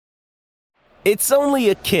It's only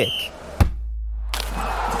a kick,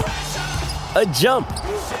 a jump,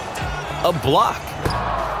 a block.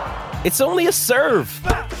 It's only a serve.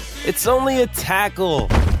 It's only a tackle,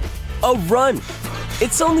 a run.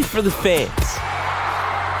 It's only for the fans.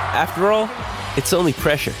 After all, it's only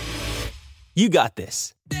pressure. You got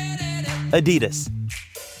this. Adidas.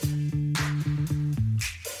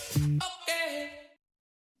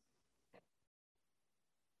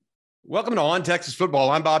 Welcome to On Texas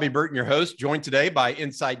Football. I'm Bobby Burton, your host, joined today by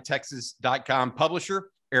InsideTexas.com publisher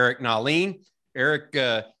Eric Nahlin.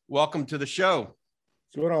 Eric, welcome to the show.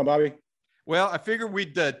 What's going on, Bobby? Well, I figured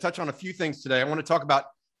we'd touch on a few things today. I want to talk about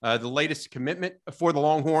the latest commitment for the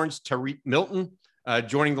Longhorns, Tariq Milton,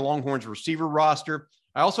 joining the Longhorns receiver roster.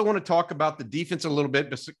 I also want to talk about the defense a little bit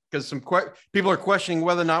because some people are questioning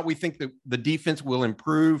whether or not we think that the defense will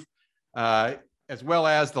improve, as well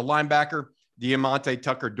as the linebacker, Diamante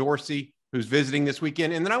Tucker-Dorsey, who's visiting this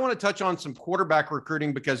weekend. And then I want to touch on some quarterback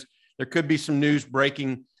recruiting because there could be some news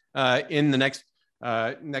breaking in the next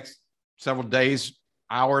several days,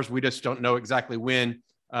 hours. We just don't know exactly when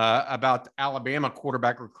about Alabama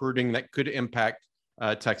quarterback recruiting that could impact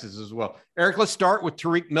Texas as well. Eric, let's start with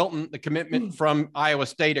Tariq Milton, the commitment from Iowa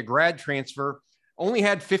State, a grad transfer. Only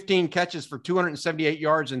had 15 catches for 278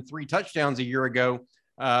 yards and 3 touchdowns a year ago,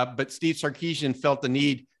 but Steve Sarkisian felt the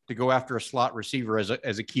need to go after a slot receiver as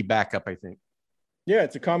a key backup, I think. Yeah,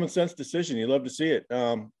 it's a common sense decision. You love to see it.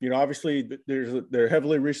 Obviously they're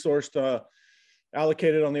heavily resourced,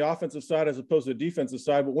 allocated on the offensive side as opposed to the defensive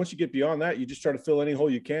side. But once you get beyond that, you just try to fill any hole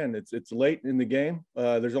you can. It's late in the game.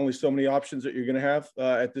 There's only so many options that you're going to have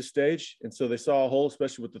at this stage. And so they saw a hole,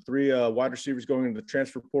 especially with the 3 wide receivers going into the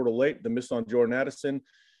transfer portal late, the miss on Jordan Addison,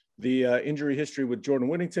 the injury history with Jordan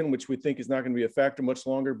Whittington, which we think is not going to be a factor much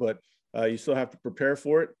longer, but you still have to prepare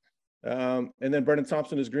for it. And then Brennan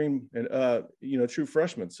Thompson is green and, true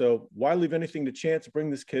freshman. So why leave anything to chance to bring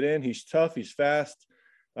this kid in? He's tough. He's fast.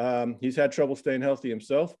 He's had trouble staying healthy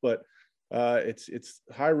himself, but it's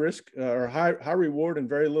high risk or high reward and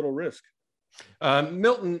very little risk.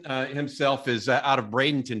 Milton himself is out of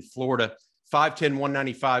Bradenton, Florida, 5'10",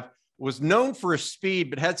 195, was known for his speed,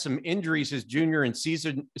 but had some injuries his junior and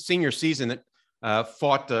senior season that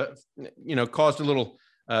caused a little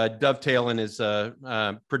dovetail in his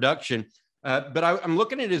production. But I'm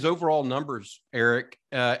looking at his overall numbers, Eric.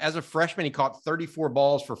 As a freshman, he caught 34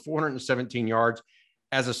 balls for 417 yards.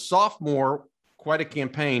 As a sophomore, quite a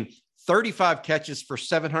campaign, 35 catches for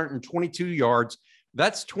 722 yards.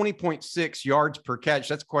 That's 20.6 yards per catch.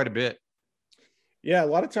 That's quite a bit. Yeah, a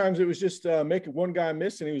lot of times it was just making one guy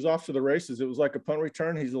miss and he was off to the races. It was like a punt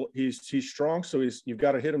return. He's strong, so you've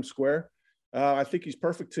got to hit him square. I think he's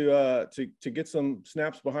perfect to get some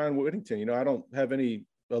snaps behind Whittington. I don't have any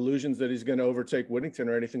illusions that he's going to overtake Whittington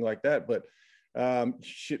or anything like that, but I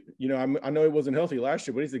know he wasn't healthy last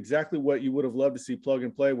year, but he's exactly what you would have loved to see plug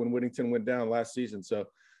and play when Whittington went down last season. So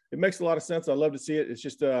it makes a lot of sense. I love to see it. It's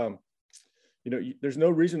just, there's no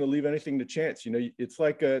reason to leave anything to chance. It's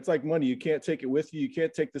like money. You can't take it with you. You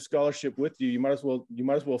can't take the scholarship with you. You might as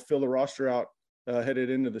well fill the roster out headed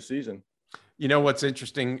into the season. You know what's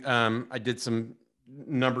interesting? I did some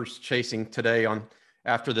numbers chasing today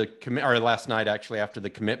last night actually after the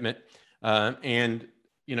commitment, and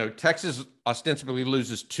Texas ostensibly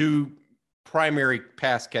loses 2 primary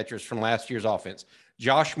pass catchers from last year's offense.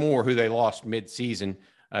 Josh Moore, who they lost mid-season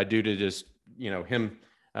due to just him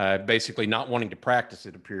basically not wanting to practice,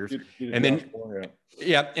 it appears, and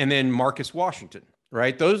then Marcus Washington.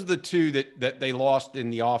 Right, those are the 2 that they lost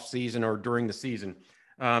in the offseason or during the season.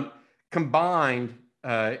 Combined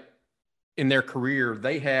in their career,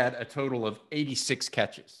 they had a total of 86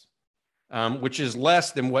 catches, which is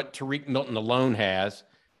less than what Tariq Milton alone has.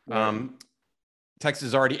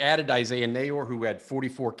 Texas already added Isaiah Nayor, who had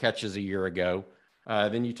 44 catches a year ago.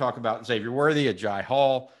 Then you talk about Xavier Worthy, Ajay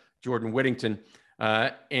Hall, Jordan Whittington,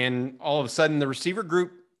 and all of a sudden the receiver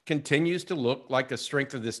group continues to look like a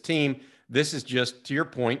strength of this team. This is just, to your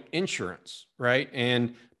point, insurance, right?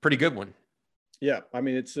 And pretty good one. Yeah, I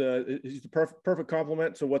mean, he's the perfect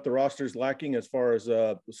complement to what the roster is lacking as far as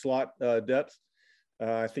slot depth.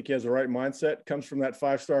 I think he has the right mindset. Comes from that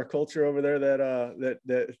 5-star culture over there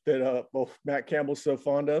that Matt Campbell's so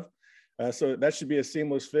fond of. So that should be a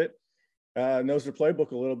seamless fit. Knows their playbook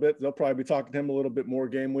a little bit. They'll probably be talking to him a little bit more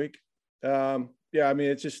game week. I mean,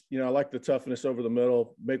 it's just I like the toughness over the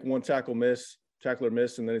middle. Make one tackler miss,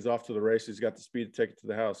 and then he's off to the races. He's got the speed to take it to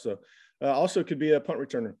the house. So also could be a punt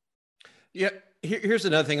returner. Yeah. Here's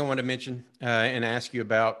another thing I want to mention and ask you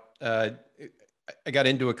about. I got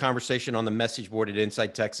into a conversation on the message board at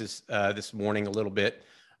Inside Texas this morning a little bit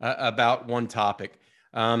about one topic.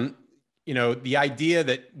 the idea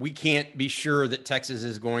that we can't be sure that Texas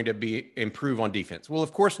is going to improve on defense. Well,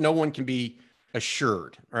 of course, no one can be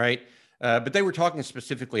assured, right? But they were talking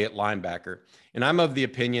specifically at linebacker. And I'm of the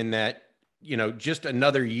opinion that, just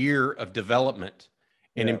another year of development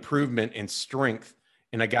and improvement and strength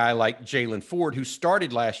in a guy like Jaylan Ford, who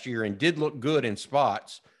started last year and did look good in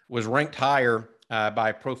spots, was ranked higher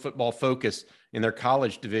by Pro Football Focus in their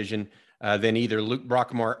college division than either Luke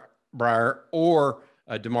Brockmeyer or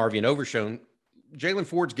DeMarvion Overshown. Jaylan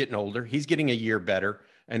Ford's getting older. He's getting a year better.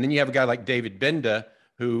 And then you have a guy like David Benda,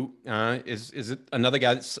 who is another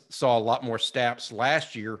guy that saw a lot more snaps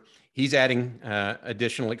last year. He's adding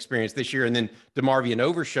additional experience this year. And then DeMarvion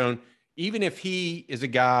Overshown, even if he is a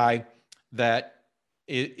guy that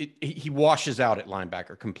he washes out at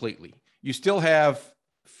linebacker completely, you still have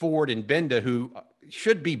Ford and Benda who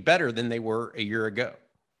should be better than they were a year ago.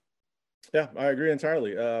 Yeah, I agree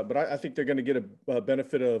entirely. But I think they're going to get a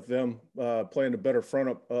benefit of them playing a better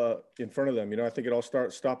front up in front of them. I think it all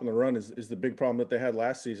starts stopping the run is the big problem that they had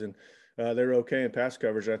last season. They were okay in pass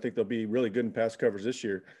coverage. I think they'll be really good in pass coverage this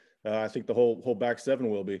year. I think the whole back seven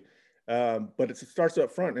will be. But it starts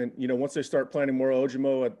up front. And, once they start planning more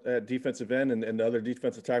Ojimo at defensive end and the other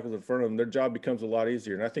defensive tackles in front of them, their job becomes a lot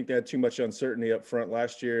easier. And I think they had too much uncertainty up front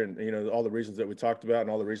last year and, all the reasons that we talked about and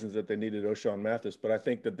all the reasons that they needed O'Shawn Mathis. But I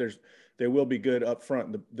think that they will be good up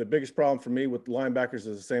front. The biggest problem for me with linebackers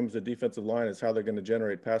is the same as the defensive line is how they're going to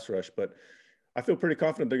generate pass rush. But I feel pretty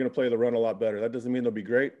confident they're going to play the run a lot better. That doesn't mean they'll be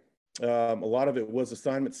great. A lot of it was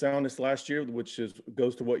assignment soundness last year, which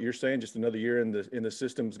goes to what you're saying. Just another year in the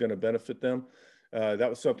system is going to benefit them. That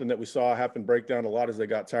was something that we saw happen break down a lot as they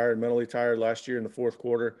got mentally tired last year in the fourth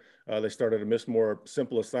quarter. They started to miss more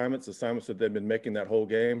simple assignments that they've been making that whole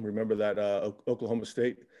game. Remember that Oklahoma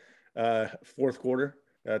State fourth quarter,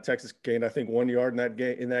 Texas gained I think 1 yard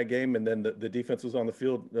in that game, and then the defense was on the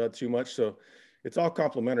field too much. So it's all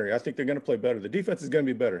complementary. I think they're going to play better. The defense is going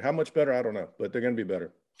to be better. How much better, I don't know, but they're going to be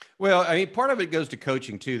better. Well, I mean, part of it goes to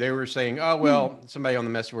coaching too. They were saying, oh, well, somebody on the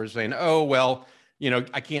message was saying, oh, well,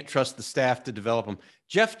 I can't trust the staff to develop them.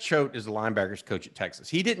 Jeff Choate is the linebackers coach at Texas.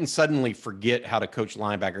 He didn't suddenly forget how to coach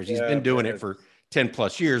linebackers. He's been doing it for 10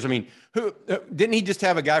 plus years. I mean, didn't he just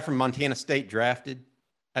have a guy from Montana State drafted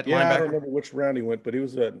at linebacker? I don't remember which round he went, but he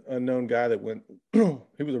was an unknown guy that went.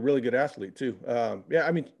 He was a really good athlete too.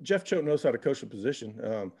 I mean, Jeff Choate knows how to coach a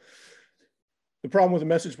position. The problem with the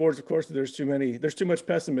message boards, of course, there's too much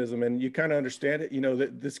pessimism, and you kind of understand it.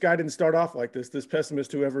 That this guy didn't start off like this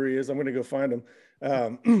pessimist, whoever he is, I'm going to go find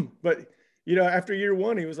him. But after year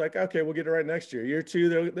one, he was like, okay, we'll get it right next year. Year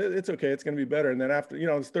two, it's okay. It's going to be better. And then after,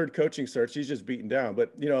 his third coaching search, he's just beaten down.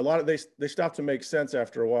 But, a lot of they stopped to make sense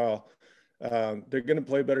after a while. They're going to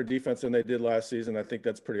play better defense than they did last season. I think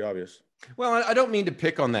that's pretty obvious. Well, I don't mean to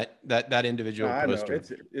pick on that individual poster.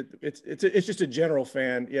 It's just a general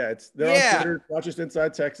fan. Yeah, they're on Twitter, not just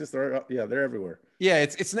inside Texas. They're everywhere. Yeah,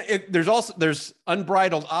 there's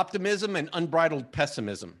unbridled optimism and unbridled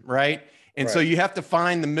pessimism, right? And so you have to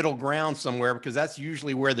find the middle ground somewhere, because that's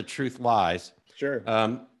usually where the truth lies. Sure.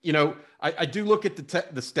 I do look at the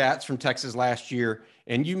stats from Texas last year,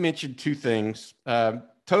 and you mentioned two things.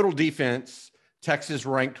 Total defense, Texas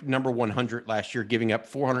ranked number 100 last year, giving up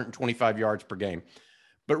 425 yards per game.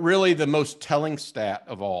 But really the most telling stat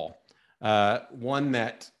of all, one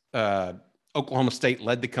that Oklahoma State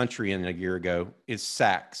led the country in a year ago, is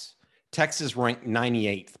sacks. Texas ranked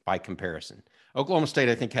 98th by comparison. Oklahoma State,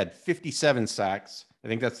 I think, had 57 sacks. I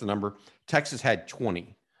think that's the number. Texas had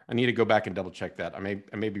 20. I need to go back and double check that. I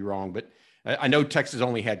may be wrong, but I know Texas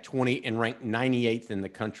only had 20 and ranked 98th in the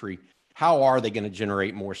country. How are they going to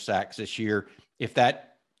generate more sacks this year? If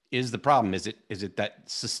that is the problem, is it that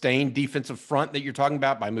sustained defensive front that you're talking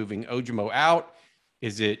about by moving Ojimo out?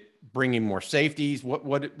 Is it bringing more safeties?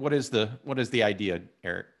 What is the idea,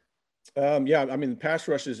 Eric? I mean, the pass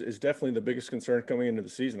rush is definitely the biggest concern coming into the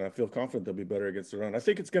season. I feel confident they'll be better against the run. I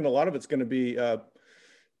think a lot of it's going to be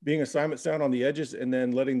being assignment sound on the edges and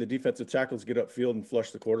then letting the defensive tackles get upfield and flush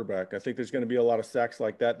the quarterback. I think there's going to be a lot of sacks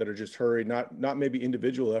like that are just hurried, not maybe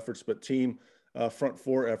individual efforts, but team front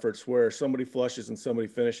four efforts where somebody flushes and somebody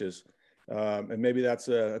finishes. And maybe that's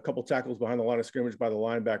a couple tackles behind the line of scrimmage by the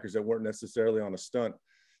linebackers that weren't necessarily on a stunt.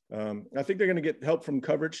 I think they're going to get help from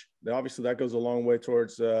coverage. Obviously, that goes a long way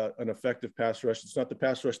towards an effective pass rush. It's not the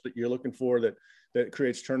pass rush that you're looking for that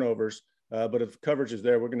creates turnovers. But if coverage is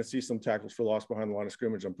there, we're going to see some tackles for loss behind the line of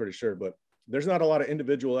scrimmage, I'm pretty sure. But there's not a lot of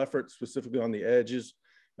individual effort, specifically on the edges,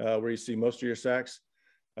 where you see most of your sacks.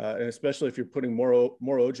 And especially if you're putting more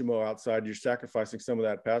Ojimo outside, you're sacrificing some of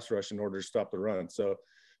that pass rush in order to stop the run. So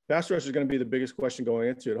pass rush is going to be the biggest question going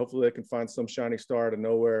into it. Hopefully they can find some shining star out of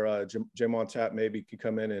nowhere. Jamon Tapp maybe can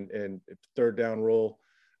come in and third down role.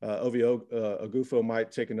 Ovie Oghoufo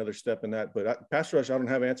might take another step in that, but pass rush, I don't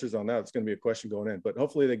have answers on that. It's going to be a question going in, but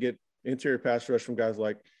hopefully they get interior pass rush from guys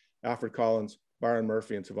like Alfred Collins, Byron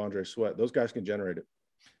Murphy, and T'Vondre Sweat. Those guys can generate it.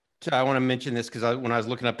 So I want to mention this because when I was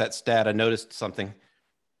looking up that stat, I noticed something.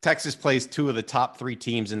 Texas plays two of the top three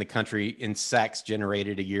teams in the country in sacks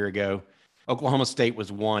generated a year ago. Oklahoma State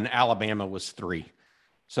was 1, Alabama was 3.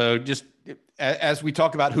 So just as we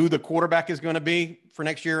talk about who the quarterback is going to be for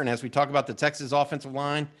next year, and as we talk about the Texas offensive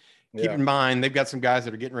line, keep in mind they've got some guys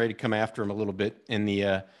that are getting ready to come after them a little bit in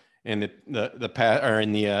their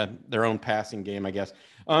own passing game, I guess.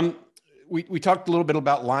 We talked a little bit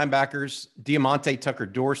about linebackers. Diamante Tucker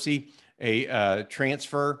Dorsey, a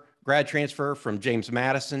grad transfer from James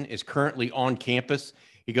Madison, is currently on campus.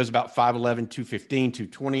 He goes about 5'11", 215,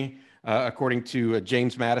 220, according to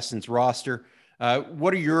James Madison's roster.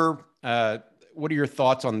 What are your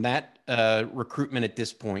thoughts on that recruitment at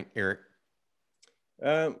this point, Eric?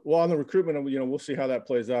 Well, on the recruitment, we'll see how that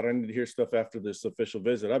plays out. I need to hear stuff after this official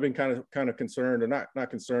visit. I've been kind of concerned, or not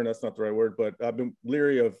concerned. That's not the right word, but I've been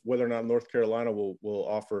leery of whether or not North Carolina will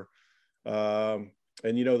offer.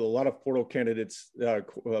 And a lot of portal candidates,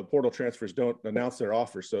 portal transfers don't announce their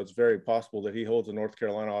offers, so it's very possible that he holds a North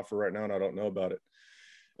Carolina offer right now, and I don't know about it.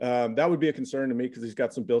 That would be a concern to me because he's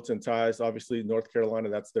got some built-in ties. Obviously, North Carolina,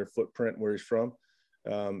 that's their footprint where he's from.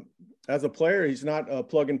 As a player, he's not a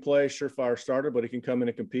plug-and-play, surefire starter, but he can come in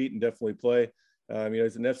and compete and definitely play.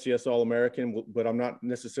 He's an FCS All-American, but I'm not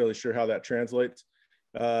necessarily sure how that translates.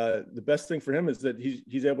 The best thing for him is that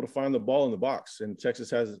he's able to find the ball in the box, and Texas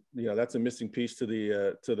has, that's a missing piece to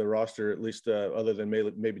the roster, at least other than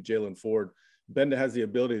maybe Jalen Ford. Benda has the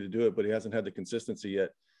ability to do it, but he hasn't had the consistency yet.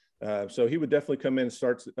 So he would definitely come in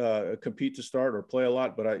and compete to start or play a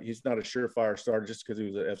lot, but he's not a surefire starter just because he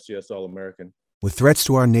was an FCS All-American. With threats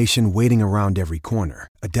to our nation waiting around every corner,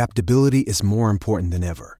 adaptability is more important than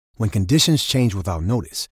ever. When conditions change without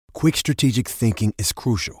notice, quick strategic thinking is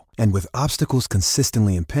crucial. And with obstacles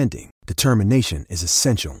consistently impending, determination is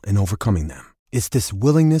essential in overcoming them. It's this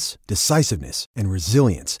willingness, decisiveness, and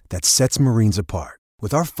resilience that sets Marines apart.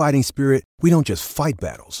 With our fighting spirit, we don't just fight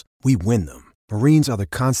battles, we win them. Marines are the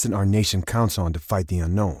constant our nation counts on to fight the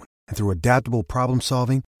unknown. And through adaptable problem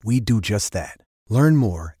solving, we do just that. Learn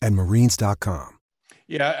more at marines.com.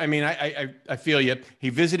 Yeah, I mean, I feel you. He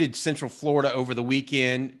visited Central Florida over the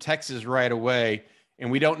weekend, Texas right away,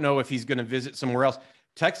 and we don't know if he's going to visit somewhere else.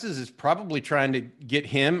 Texas is probably trying to get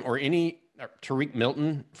him or Tariq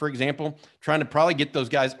Milton, for example, trying to probably get those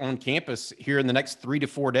guys on campus here in the next 3 to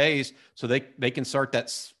 4 days so they can start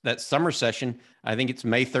that summer session. I think it's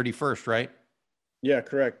May 31st, right? Yeah,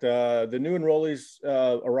 correct. The new enrollees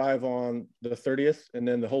arrive on the 30th, and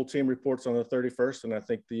then the whole team reports on the 31st, and I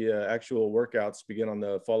think the actual workouts begin on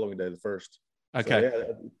the following day, the 1st. Okay. So,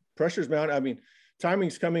 yeah, pressure's mounting. I mean,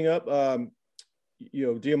 timing's coming up.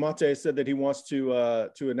 Diamante said that he wants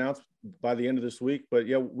to announce by the end of this week, but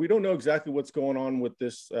yeah, we don't know exactly what's going on with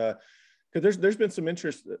this because there's been some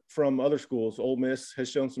interest from other schools. Ole Miss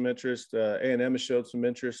has shown some interest. A&M has showed some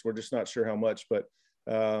interest. We're just not sure how much, but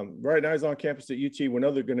right now he's on campus at UT. We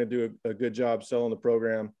know they're going to do a good job selling the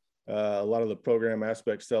program. A lot of the program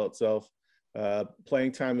aspects sell itself.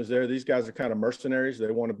 Playing time is there. These guys are kind of mercenaries. They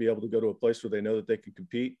want to be able to go to a place where they know that they can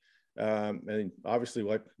compete. And obviously,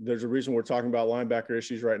 like, there's a reason we're talking about linebacker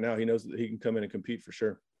issues right now. He knows that he can come in and compete for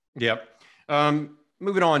sure. Yep.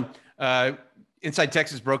 Moving on. Inside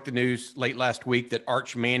Texas broke the news late last week that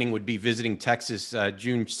Arch Manning would be visiting Texas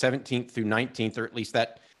June 17th through 19th, or at least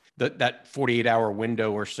that 48-hour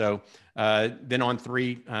window or so. Then on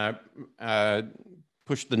 3,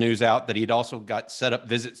 pushed the news out that he'd also got set up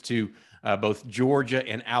visits to both Georgia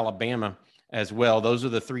and Alabama as well. Those are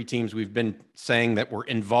the 3 teams we've been saying that were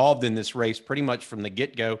involved in this race pretty much from the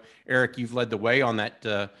get-go. Eric, you've led the way on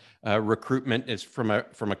that recruitment is from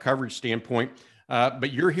a coverage standpoint.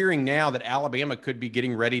 But you're hearing now that Alabama could be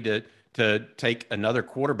getting ready to take another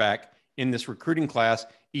quarterback in this recruiting class.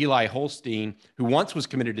 Eli Holstein, who once was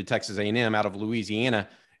committed to Texas A&M out of Louisiana,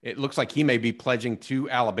 it looks like he may be pledging to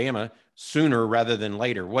Alabama sooner rather than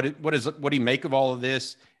later. What do you make of all of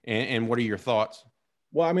this, and what are your thoughts?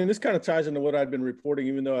 Well, I mean, this kind of ties into what I'd been reporting,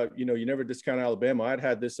 even though, you never discount Alabama. I'd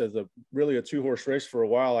had this as really a 2-horse race for a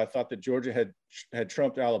while. I thought that Georgia had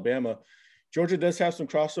trumped Alabama. Georgia does have some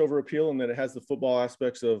crossover appeal in that it has the football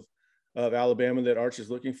aspects of Alabama that Arch is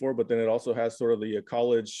looking for, but then it also has sort of the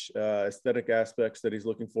college aesthetic aspects that he's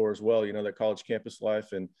looking for as well, that college campus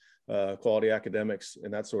life and quality academics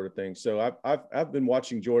and that sort of thing. So I've been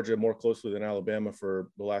watching Georgia more closely than Alabama for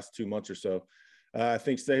the last 2 months or so. I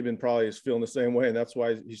think Saban probably is feeling the same way, and that's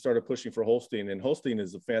why he started pushing for Holstein. And Holstein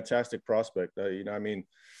is a fantastic prospect. The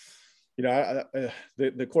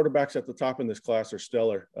quarterbacks at the top in this class are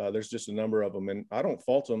stellar. There's just a number of them, and I don't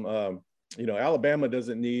fault them. Alabama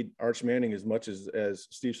doesn't need Arch Manning as much as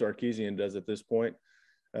Steve Sarkisian does at this point.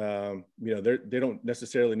 They don't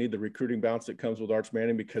necessarily need the recruiting bounce that comes with Arch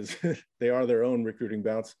Manning because they are their own recruiting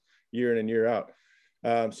bounce year in and year out.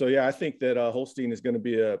 I think that Holstein is going to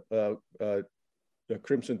be a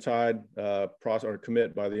Crimson Tide or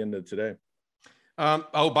commit by the end of today.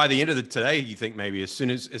 By the end of today, you think maybe as soon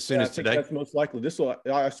as today? That's most likely.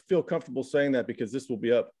 I feel comfortable saying that because this will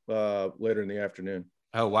be up later in the afternoon.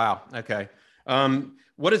 Oh, wow. Okay.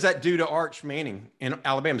 What does that do to Arch Manning in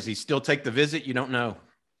Alabama? Does he still take the visit? You don't know.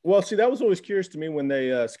 Well, see, that was always curious to me when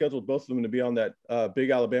they scheduled both of them to be on that big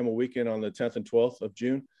Alabama weekend on the 10th and 12th of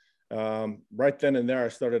June. Right then and there, I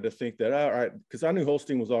started to think that, all right, because I knew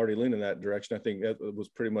Holstein was already leaning that direction. I think that was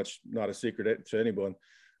pretty much not a secret to anyone.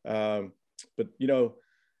 But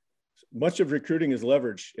much of recruiting is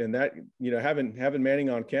leverage, and that having Manning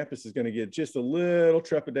on campus is going to get just a little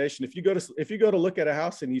trepidation. If you go to look at a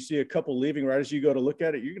house and you see a couple leaving right as you go to look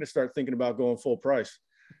at it, you're going to start thinking about going full price.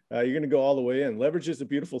 You're going to go all the way in. Leverage is a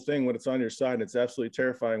beautiful thing when it's on your side, and it's absolutely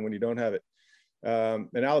terrifying when you don't have it.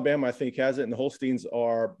 And Alabama, I think, has it, and the Holsteins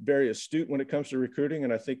are very astute when it comes to recruiting,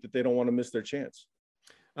 and I think that they don't want to miss their chance.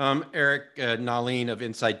 Eric Nahlin of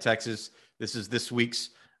Inside Texas. This is this week's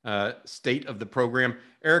state of the program.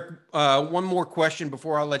 Eric, one more question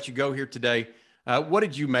before I let you go here today. What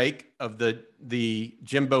did you make of the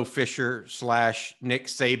Jimbo Fisher / Nick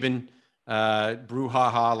Saban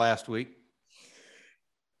brouhaha last week?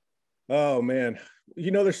 Oh, man.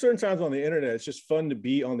 There's certain times on the internet, it's just fun to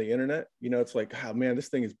be on the internet. It's like, oh, man, this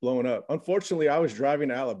thing is blowing up. Unfortunately, I was driving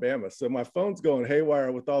to Alabama, so my phone's going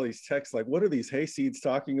haywire with all these texts. Like, what are these hayseeds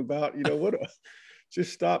talking about?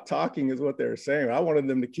 Just stop talking is what they were saying. I wanted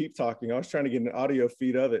them to keep talking. I was trying to get an audio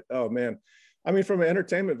feed of it. Oh, man. I mean, from an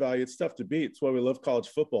entertainment value, it's tough to beat. It's why we love college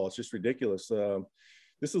football. It's just ridiculous.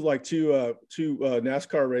 This is like two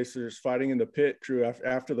NASCAR racers fighting in the pit crew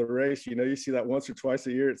after the race. You see that once or twice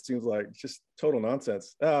a year. It seems like just total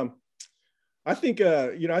nonsense. I think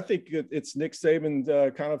it's Nick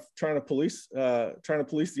Saban kind of trying to police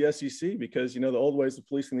the SEC because the old ways of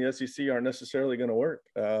policing the SEC aren't necessarily going to work.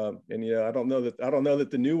 I don't know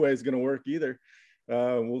that the new way is going to work either.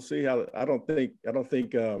 We'll see how. I don't think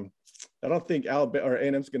Alabama or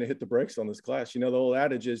A&M is going to hit the brakes on this class. The old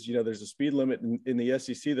adage is, there's a speed limit in the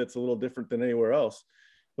SEC that's a little different than anywhere else,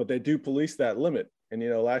 but they do police that limit. And,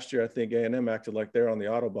 last year, I think A&M acted like they're on the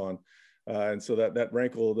Autobahn. And so that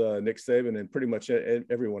rankled Nick Saban and pretty much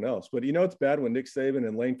everyone else. But, it's bad when Nick Saban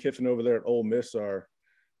and Lane Kiffin over there at Ole Miss are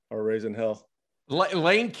raising hell.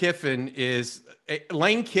 Lane Kiffin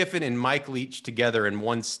and Mike Leach together in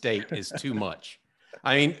one state is too much.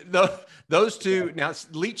 I mean, those two. Now,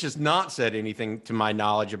 Leach has not said anything to my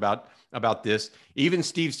knowledge about this. Even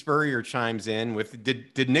Steve Spurrier chimes in with,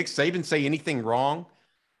 did Nick Saban say anything wrong?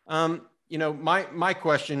 My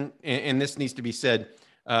question, and this needs to be said,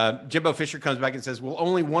 Jimbo Fisher comes back and says, well,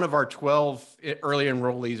 only one of our 12 early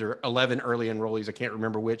enrollees or 11 early enrollees, I can't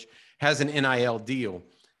remember which, has an NIL deal.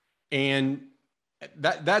 And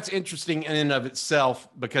that's interesting in and of itself,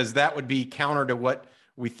 because that would be counter to what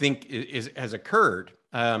we think has occurred.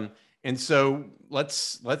 And so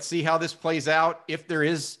let's see how this plays out. If there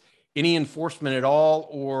is any enforcement at all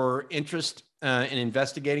or interest in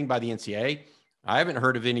investigating by the NCAA, I haven't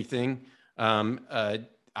heard of anything.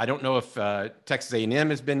 I don't know if Texas A&M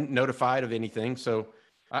has been notified of anything. So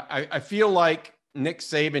I feel like Nick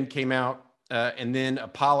Saban came out and then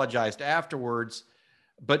apologized afterwards,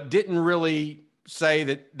 but didn't really say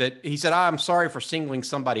that he said, I'm sorry for singling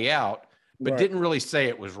somebody out, but didn't really say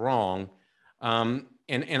it was wrong. And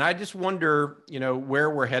I just wonder, where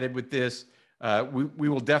we're headed with this. We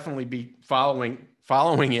will definitely be following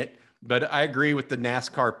it, but I agree with the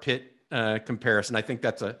NASCAR pit comparison. I think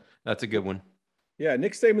that's a good one. Yeah,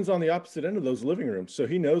 Nick Saban's on the opposite end of those living rooms, so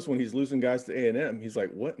he knows when he's losing guys to A&M. He's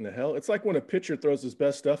like, what in the hell? It's like when a pitcher throws his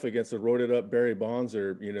best stuff against a roided up Barry Bonds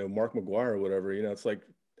or Mark McGwire or whatever. It's like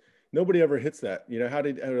nobody ever hits that. They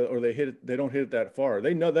hit it, they don't hit it that far.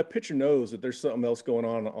 They know that pitcher knows that there's something else going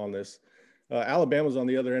on this. Alabama's on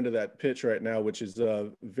the other end of that pitch right now, which is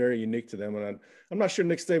very unique to them, and I'm not sure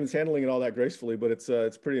Nick Saban's handling it all that gracefully, but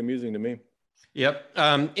it's pretty amusing to me. Yep.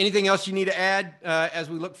 Anything else you need to add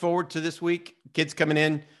as we look forward to this week? Kids coming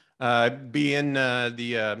in, being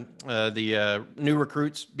the new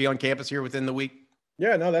recruits be on campus here within the week.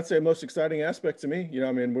 Yeah, no, that's the most exciting aspect to me.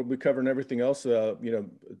 We'll be covering everything else.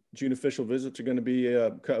 June official visits are going to be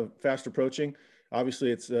fast approaching.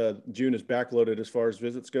 Obviously, it's June is backloaded as far as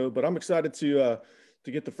visits go, but I'm excited to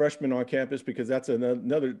get the freshmen on campus because that's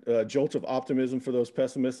another jolt of optimism for those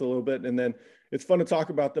pessimists a little bit. And then it's fun to talk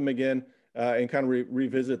about them again and kind of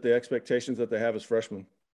revisit the expectations that they have as freshmen.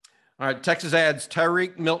 All right, Texas adds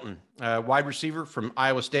Tyreek Milton, wide receiver from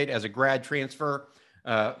Iowa State as a grad transfer,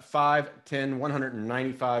 5'10",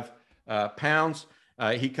 195 pounds.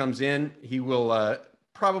 He comes in. He will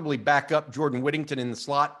probably back up Jordan Whittington in the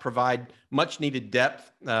slot, provide much needed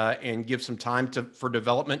depth, and give some time for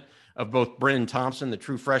development of both Brennan Thompson, the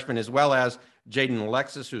true freshman, as well as Jaden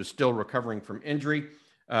Alexis, who is still recovering from injury.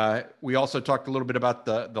 We also talked a little bit about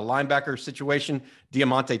the linebacker situation.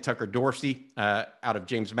 Diamante Tucker Dorsey out of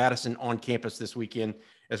James Madison on campus this weekend,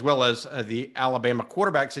 as well as the Alabama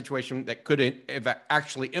quarterback situation that could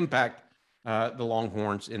actually impact the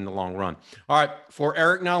Longhorns in the long run. All right, for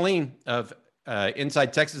Eric Nahlin of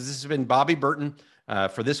Inside Texas, this has been Bobby Burton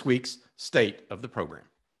for this week's State of the Program.